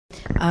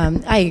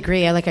I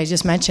agree. Like I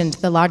just mentioned,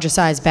 the larger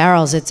size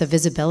barrels, it's a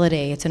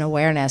visibility, it's an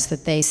awareness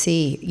that they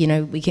see. You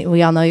know,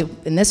 we all know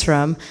in this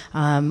room,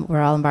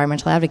 we're all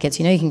environmental advocates.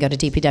 You know, you can go to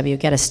DPW,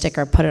 get a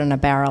sticker, put it in a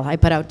barrel. I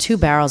put out 2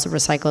 barrels of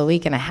recycle a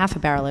week and a half a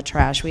barrel of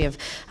trash. We have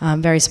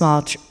very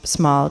small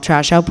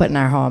trash output in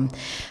our home.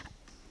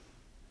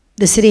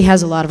 The city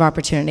has a lot of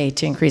opportunity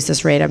to increase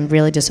this rate. I'm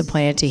really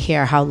disappointed to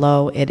hear how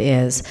low it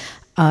is.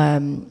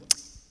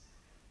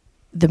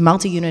 The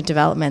multi-unit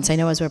developments, I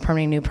know as we're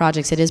permitting new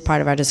projects, it is part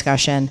of our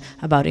discussion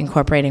about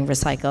incorporating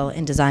recycle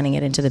and designing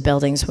it into the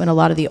buildings. When a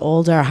lot of the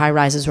older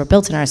high-rises were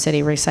built in our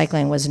city,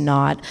 recycling was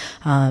not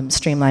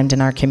streamlined in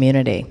our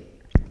community.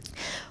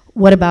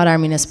 What about our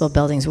municipal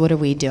buildings? What are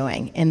we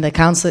doing? And the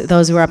council,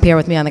 those who are up here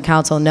with me on the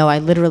council know I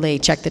literally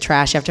check the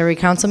trash after every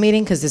council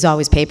meeting because there's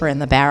always paper in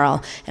the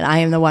barrel, and I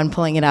am the one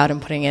pulling it out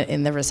and putting it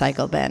in the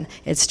recycle bin.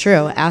 It's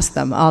true. Ask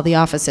them, all the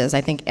offices.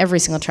 I think every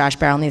single trash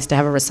barrel needs to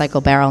have a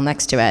recycle barrel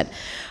next to it.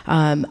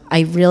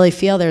 I really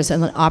feel there's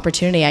an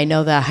opportunity. I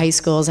know the high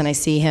schools, and I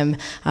see him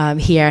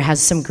here,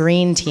 has some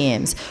green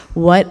teams.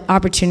 What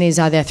opportunities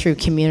are there through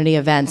community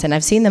events? And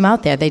I've seen them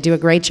out there. They do a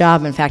great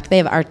job. In fact, they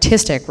have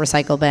artistic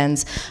recycle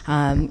bins.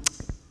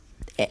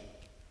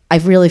 I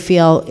really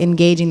feel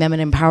engaging them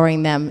and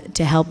empowering them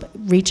to help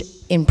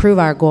improve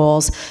our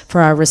goals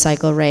for our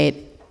recycle rate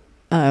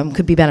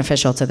could be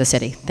beneficial to the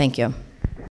city. Thank you.